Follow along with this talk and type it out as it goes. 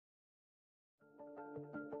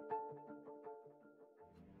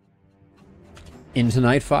Into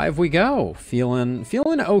night 5 we go. Feeling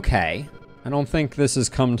okay. I don't think this has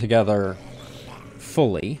come together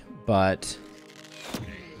fully, but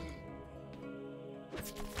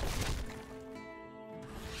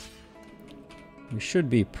we should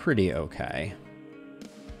be pretty okay.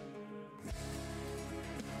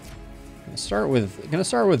 Gonna start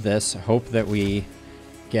with this. Hope that we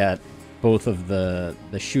get both of the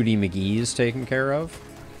shooty McGee's taken care of.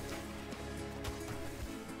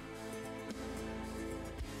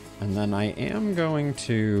 And then I am going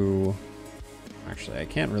to... Actually, I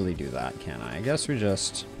can't really do that, can I? I guess we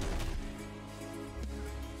just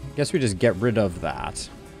get rid of that.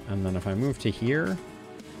 And then if I move to here...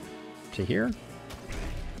 To here?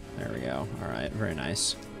 There we go. Alright, very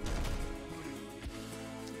nice.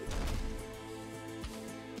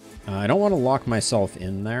 I don't want to lock myself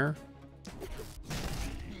in there.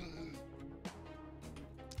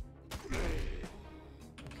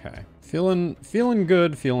 Okay. Feeling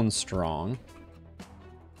good, feeling strong.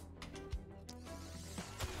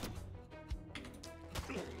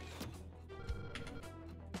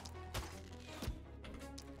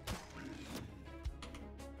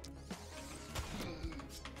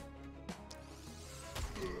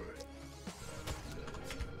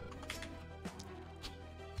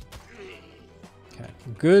 Okay.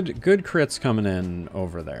 Good crits coming in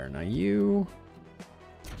over there. Now you...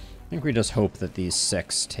 I think we just hope that these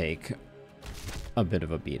 6 take a bit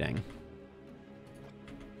of a beating.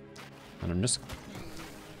 And I'm just...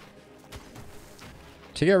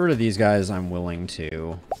 To get rid of these guys, I'm willing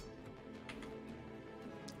to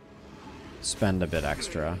spend a bit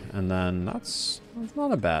extra. And then that's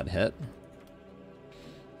not a bad hit.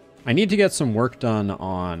 I need to get some work done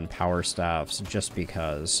on power staffs just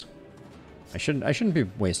because I shouldn't be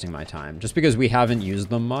wasting my time. Just because we haven't used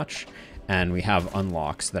them much and we have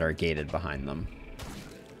unlocks that are gated behind them.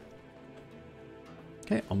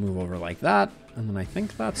 Okay, I'll move over like that, and then I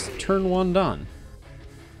think that's turn 1 done.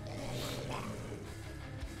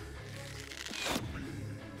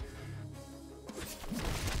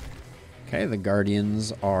 Okay, the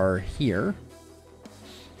Guardians are here.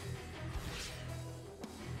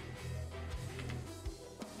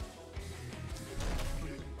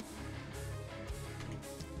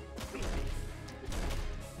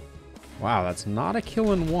 Wow, that's not a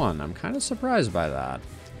kill in 1. I'm kind of surprised by that.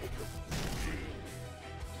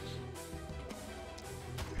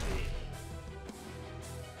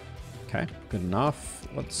 Okay, good enough.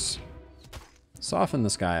 Let's soften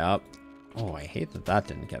this guy up. Oh, I hate that that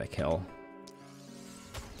didn't get a kill.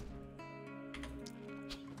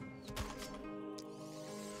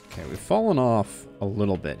 Okay, we've fallen off a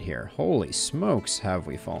little bit here. Holy smokes, have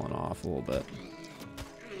we fallen off a little bit.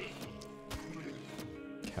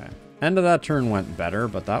 Okay. End of that turn went better,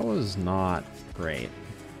 but that was not great.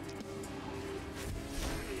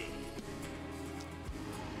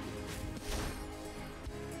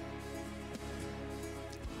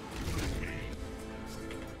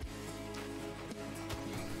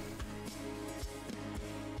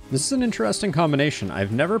 This is an interesting combination.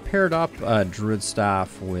 I've never paired up Druid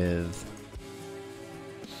Staff with...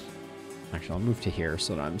 Actually, I'll move to here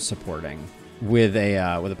so that I'm supporting. With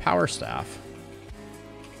a Power Staff.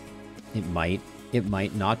 It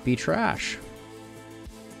might not be trash.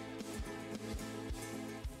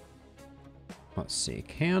 Let's see.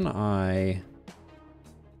 Can I...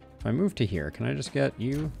 If I move to here, can I just get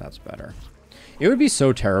you? That's better. It would be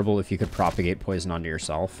so terrible if you could propagate poison onto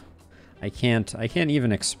yourself. I can't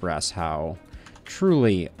even express how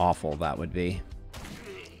truly awful that would be.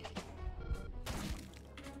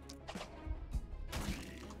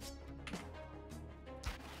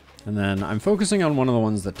 And then I'm focusing on one of the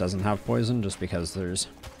ones that doesn't have poison just because there's...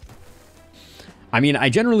 I mean, I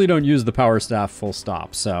generally don't use the Power Staff full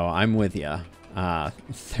stop, so I'm with you.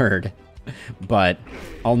 Third. But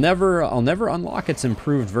I'll never unlock its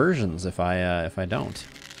improved versions if I don't.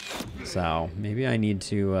 So maybe I need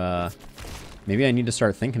to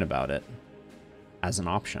start thinking about it as an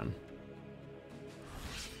option.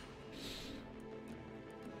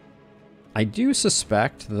 I do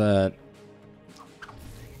suspect that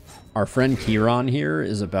our friend Kieran here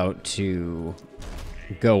is about to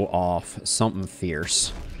go off something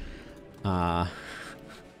fierce.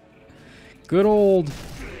 Good old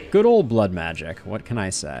blood magic. What can I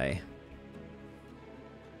say?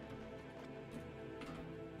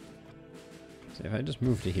 So if I just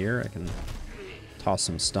move to here, I can toss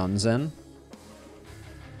some stuns in.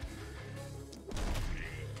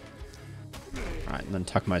 Alright, and then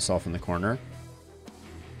tuck myself in the corner.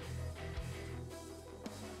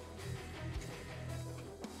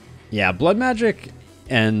 Yeah, blood magic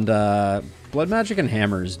and Blood magic and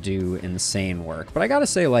hammers do insane work, but I gotta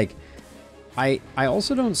say, like, I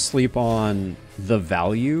also don't sleep on the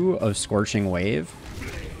value of Scorching Wave.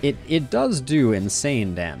 It does do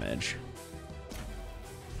insane damage.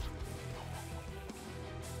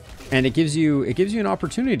 And it gives you an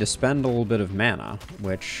opportunity to spend a little bit of mana,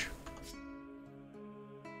 which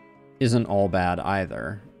isn't all bad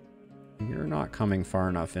either. You're not coming far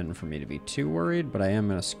enough in for me to be too worried, but I am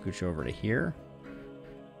going to scooch over to here.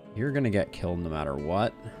 You're going to get killed no matter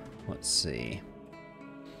what. Let's see.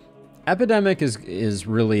 Epidemic is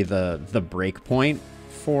really the break point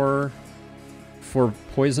for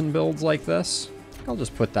poison builds like this. I'll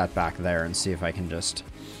just put that back there and see if I can just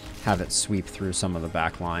have it sweep through some of the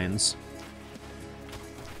back lines.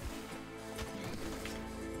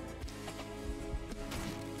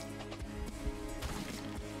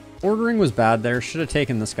 Ordering was bad there. Should have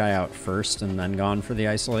taken this guy out first and then gone for the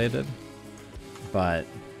isolated. But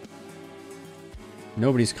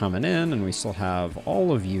nobody's coming in, and we still have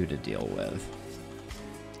all of you to deal with.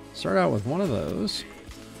 Start out with one of those.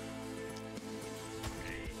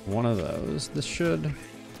 One of those. This should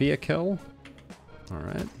be a kill.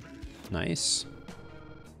 Alright. Nice.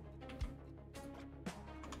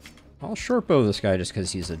 I'll short bow this guy just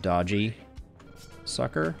because he's a dodgy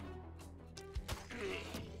sucker.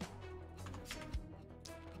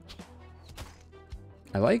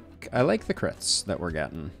 I like the crits that we're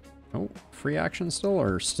getting. Oh, free action still,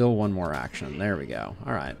 or still one more action? There we go.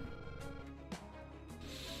 All right.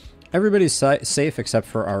 Everybody's safe except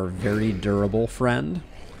for our very durable friend.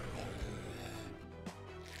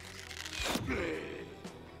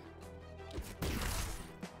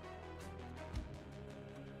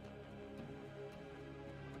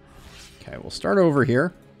 Okay, we'll start over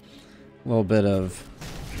here. A little bit of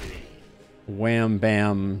wham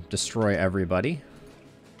bam, destroy everybody.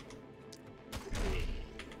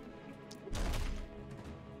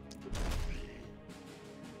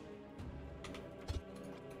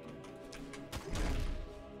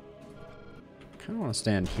 I want to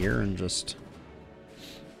stand here and just...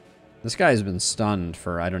 This guy's been stunned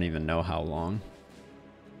for I don't even know how long.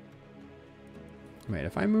 Wait,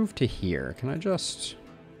 if I move to here, can I just...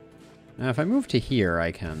 Now, if I move to here,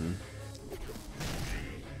 I can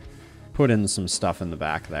put in some stuff in the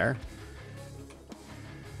back there.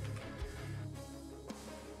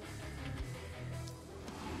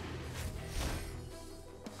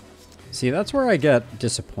 See, that's where I get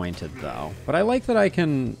disappointed, though. But I like that I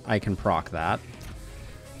can proc that.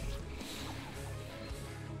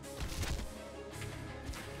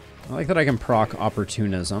 I like that I can proc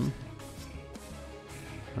opportunism.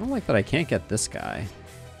 I don't like that I can't get this guy.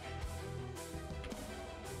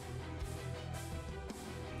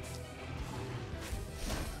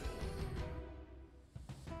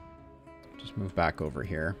 Just move back over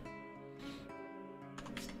here.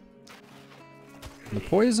 The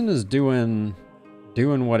poison is doing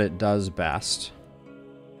what it does best.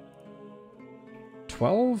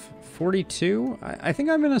 12:42? I think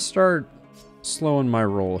I'm gonna start slowing my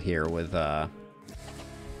roll here with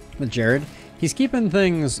Jared. He's keeping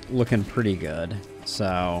things looking pretty good.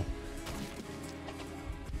 So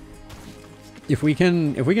if we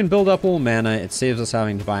can build up a little mana, it saves us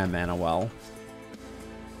having to buy a mana well.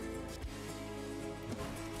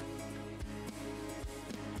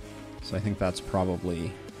 So I think that's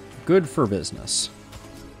probably good for business.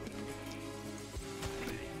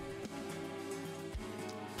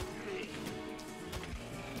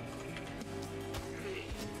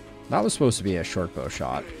 That was supposed to be a short bow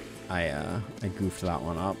shot. I goofed that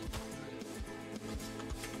one up.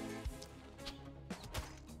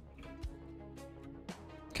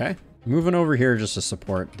 Okay, moving over here just to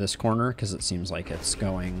support this corner because it seems like it's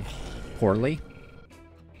going poorly.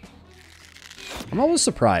 I'm always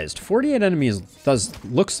surprised. 48 enemies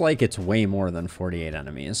looks like it's way more than 48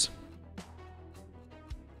 enemies.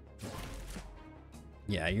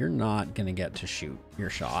 Yeah, you're not gonna get to shoot your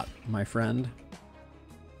shot, my friend.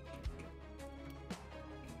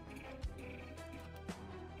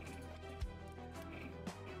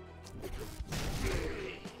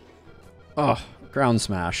 Oh, ground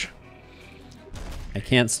smash. I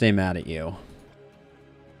can't stay mad at you.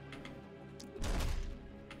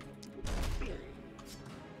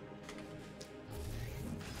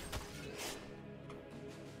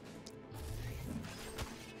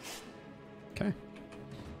 Okay.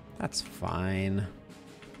 That's fine.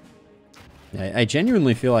 I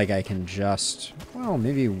genuinely feel like I can just, well,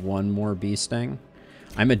 maybe one more bee sting.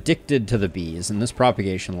 I'm addicted to the bees, and this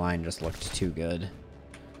propagation line just looked too good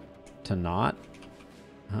to not.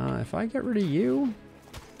 If I get rid of you,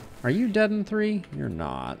 are you dead in 3? You're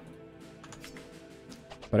not.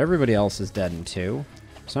 But everybody else is dead in 2.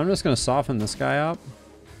 So I'm just going to soften this guy up.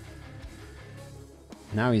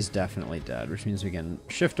 Now he's definitely dead, which means we can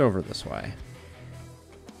shift over this way.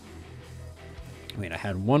 Wait, I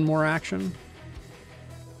had one more action?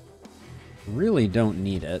 Really don't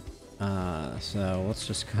need it. So let's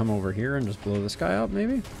just come over here and just blow this guy up,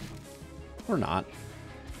 maybe? Or not.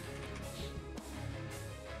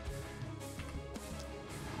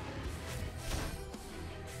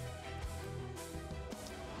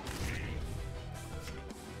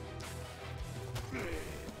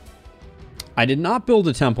 I did not build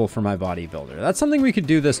a temple for my bodybuilder. That's something we could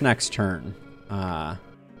do this next turn. I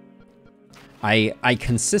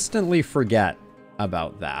consistently forget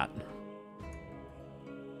about that.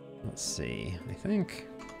 Let's see. I think...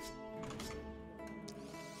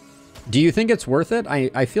 Do you think it's worth it?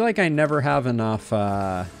 I feel like I never have enough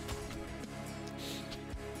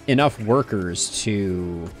enough workers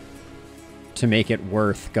to make it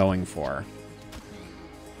worth going for.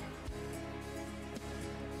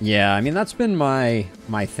 Yeah, I mean, that's been my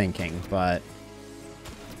thinking, but...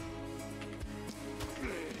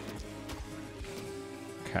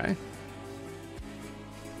 Okay.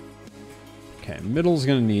 Okay, middle's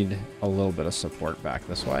gonna need a little bit of support back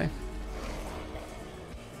this way.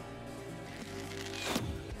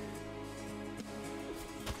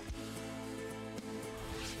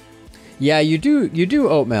 Yeah, you do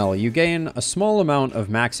oatmeal. You gain a small amount of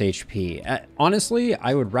max HP. Honestly,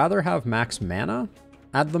 I would rather have max mana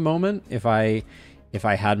at the moment if I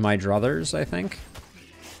had my druthers, I think.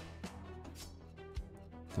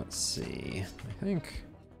 Let's see. I think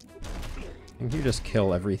you just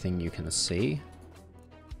kill everything you can see.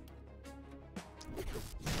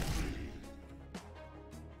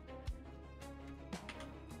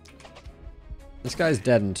 This guy's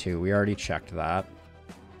dead in 2. We already checked that.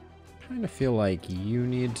 I kind of feel like you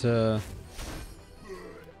need to...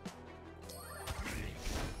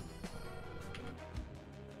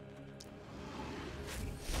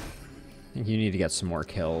 I think you need to get some more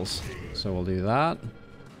kills. So we'll do that.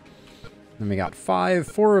 Then we got 5.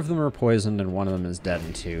 4 of them are poisoned and 1 of them is dead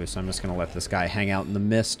in 2. So I'm just going to let this guy hang out in the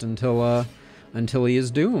mist until he is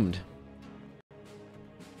doomed.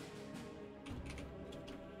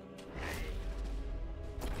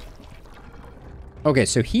 Okay,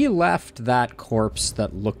 so he left that corpse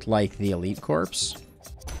that looked like the elite corpse.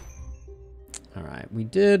 All right, we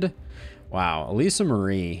did... Wow, Elisa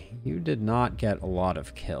Marie, you did not get a lot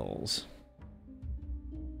of kills.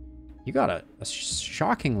 You got a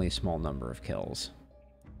shockingly small number of kills.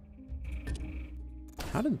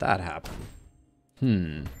 How did that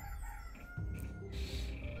happen?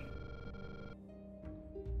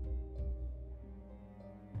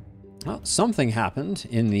 Well, something happened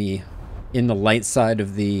in the light side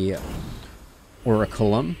of the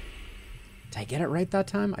Oraculum. Did I get it right that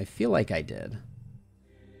time? I feel like I did.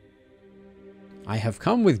 I have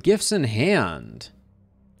come with gifts in hand.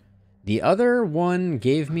 The other one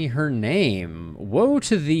gave me her name. Woe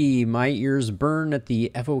to thee, my ears burn at the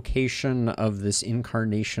evocation of this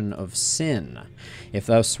incarnation of sin. If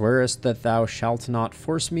thou swearest that thou shalt not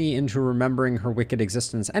force me into remembering her wicked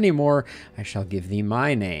existence anymore, I shall give thee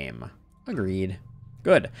my name. Agreed.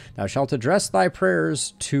 Good. Thou shalt address thy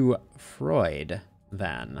prayers to Freud,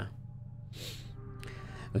 then.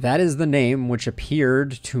 That is the name which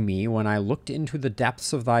appeared to me when I looked into the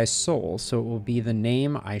depths of thy soul, so it will be the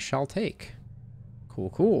name I shall take.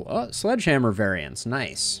 Cool, cool. Oh, sledgehammer variants.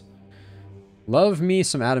 Nice. Love me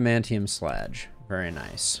some adamantium sledge. Very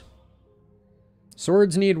nice.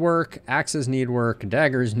 Swords need work. Axes need work.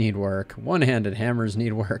 Daggers need work. One-handed hammers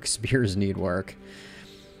need work. Spears need work.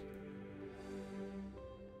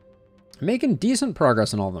 I'm making decent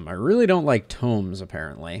progress on all of them. I really don't like tomes,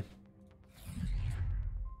 apparently.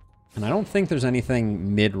 And I don't think there's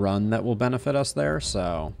anything mid-run that will benefit us there,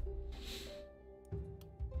 so...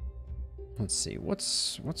 Let's see,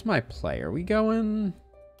 what's my play? Are we going...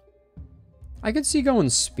 I could see going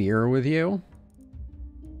spear with you.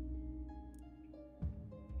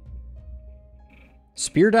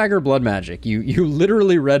 Spear, dagger, blood magic. You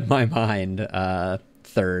literally read my mind,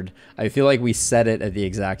 third. I feel like we said it at the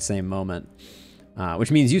exact same moment.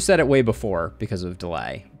 Which means you said it way before because of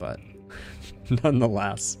delay, but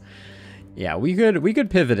nonetheless. Yeah, we could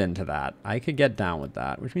pivot into that. I could get down with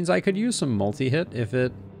that, which means I could use some multi-hit if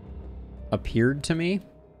it appeared to me.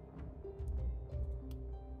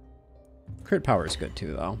 Crit power is good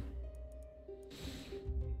too, though.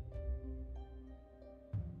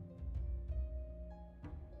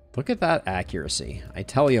 Look at that accuracy. I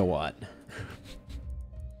tell you what.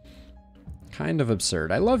 Kind of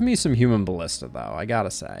absurd. I love me some human ballista, though, I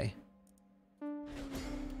gotta say.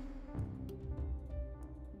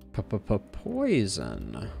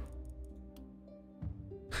 Poison.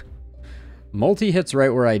 Multi hits right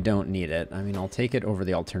where I don't need it. I mean, I'll take it over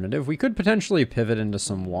the alternative. We could potentially pivot into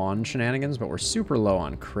some wand shenanigans, but we're super low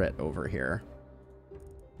on crit over here.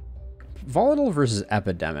 Volatile versus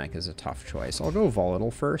epidemic is a tough choice. I'll go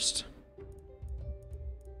volatile first.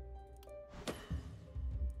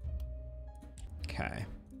 Okay.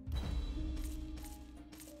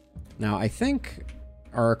 Now, I think...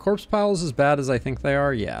 Are our corpse piles as bad as I think they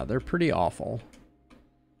are? Yeah, they're pretty awful.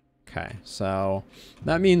 Okay, so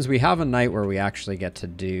that means we have a night where we actually get to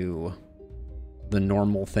do the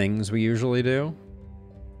normal things we usually do.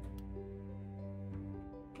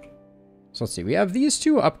 So let's see, we have these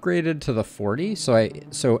two upgraded to the 40.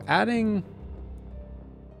 So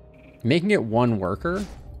making it one worker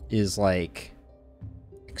is like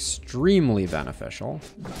extremely beneficial.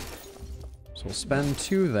 So we'll spend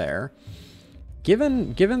 2 there.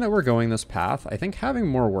 Given that we're going this path, I think having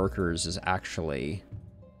more workers is actually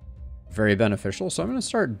very beneficial. So I'm going to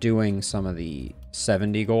start doing some of the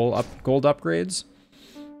 70 gold upgrades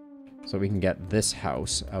so we can get this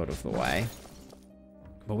house out of the way.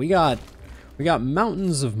 But we got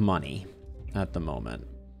mountains of money at the moment.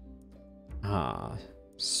 I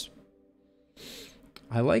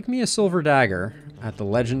like me a silver dagger at the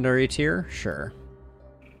legendary tier, sure.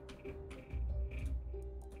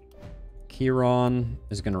 Chiron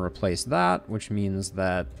is going to replace that, which means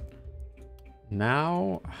that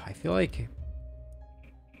now I feel like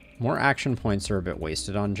more action points are a bit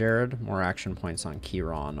wasted on Jared. More action points on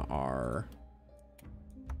Chiron are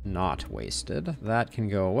not wasted. That can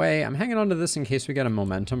go away. I'm hanging on to this in case we get a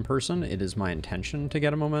momentum person. It is my intention to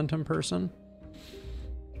get a momentum person.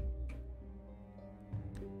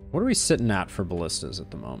 What are we sitting at for ballistas at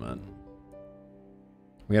the moment?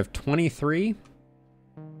 We have 23.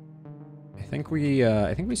 I think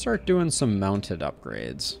we start doing some mounted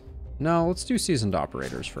upgrades. No, let's do seasoned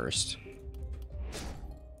operators first.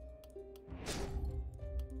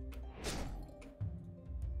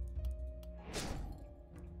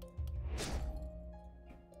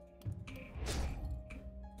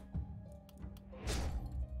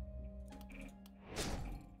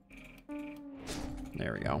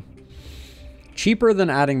 There we go. Cheaper than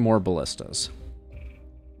adding more ballistas.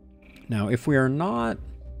 Now, if we're not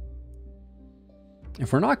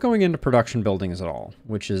going into production buildings at all,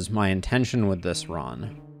 which is my intention with this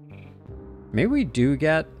run, maybe we do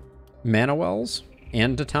get mana wells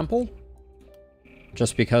and a temple,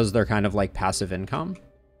 just because they're kind of like passive income.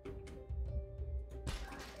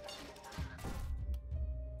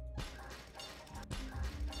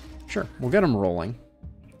 Sure, we'll get them rolling.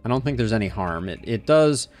 I don't think there's any harm. It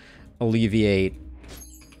does alleviate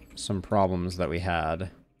some problems that we had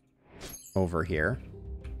over here.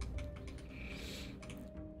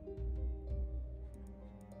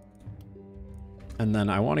 And then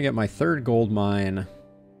I want to get my 3rd gold mine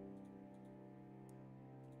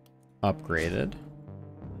upgraded.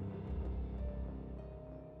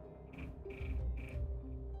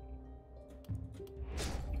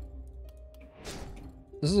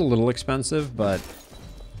 This is a little expensive, but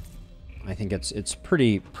I think it's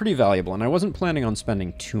pretty valuable. And I wasn't planning on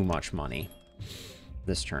spending too much money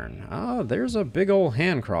this turn. Oh, there's a big old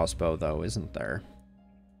hand crossbow though, isn't there?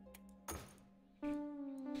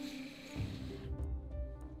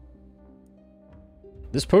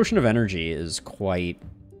 This potion of energy is quite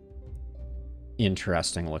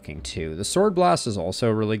interesting looking too. The sword blast is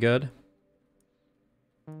also really good.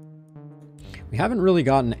 We haven't really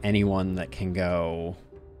gotten anyone that can go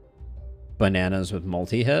bananas with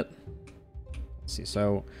multi-hit. Let's see,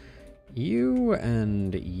 so you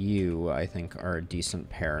and you, I think, are a decent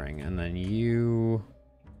pairing, and then you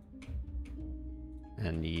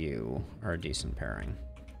and you are a decent pairing.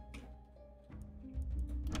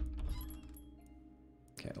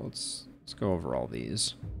 Okay, let's go over all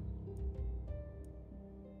these.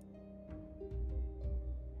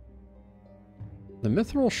 The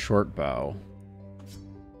mithril short bow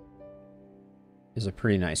is a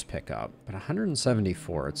pretty nice pickup, but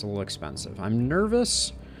 174, it's a little expensive. I'm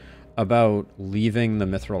nervous about leaving the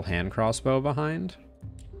mithril hand crossbow behind.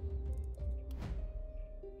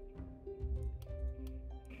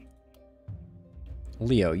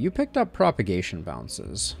 Leo, you picked up propagation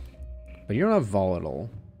bounces, but you don't have volatile.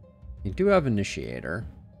 You do have initiator.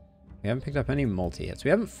 We haven't picked up any multi-hits. We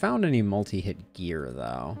haven't found any multi-hit gear,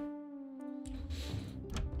 though.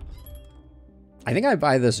 I think I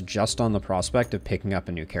buy this just on the prospect of picking up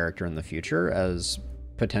a new character in the future, as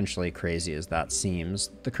potentially crazy as that seems.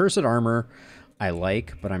 The Cursed Armor I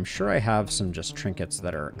like, but I'm sure I have some just trinkets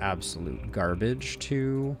that are absolute garbage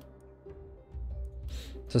to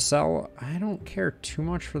To sell, I don't care too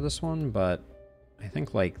much for this one, but I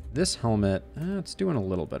think like this helmet, it's doing a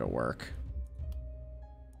little bit of work.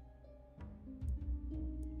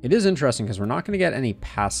 It is interesting because we're not going to get any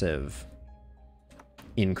passive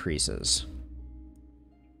increases.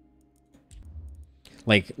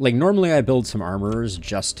 Like normally I build some armorers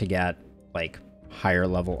just to get like higher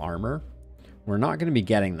level armor. We're not going to be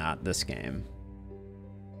getting that this game.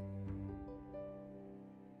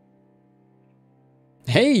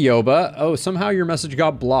 Hey Yoba. Oh, somehow your message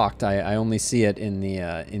got blocked. I only see it in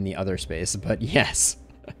the other space, but yes.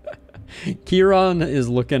 Kieran is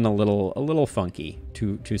looking a little funky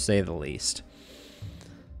to say the least.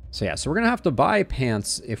 So yeah, so we're going to have to buy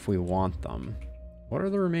pants if we want them. What are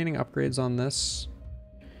the remaining upgrades on this?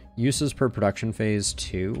 Uses per production phase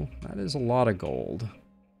 2. That is a lot of gold.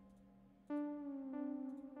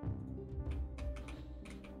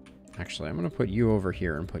 Actually, I'm going to put you over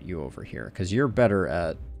here and put you over here because you're better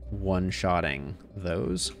at one-shotting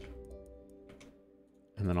those.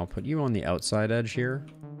 And then I'll put you on the outside edge here.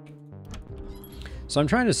 So I'm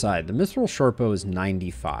trying to decide. The Mithril Shortbow is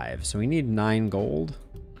 95, so we need 9 gold.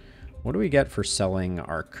 What do we get for selling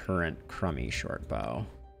our current crummy Shortbow?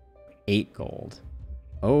 8 gold.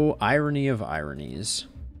 Oh, irony of ironies.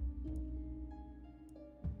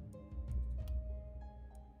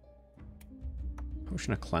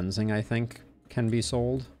 Potion of Cleansing, I think, can be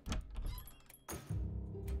sold.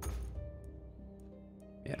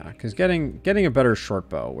 Yeah, because getting a better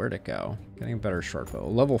shortbow, where'd it go? Getting a better shortbow, a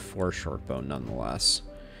level 4 shortbow nonetheless,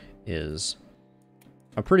 is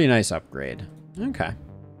a pretty nice upgrade. Okay.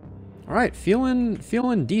 All right, feeling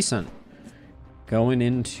decent. Going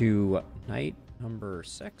into night number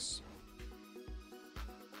 6.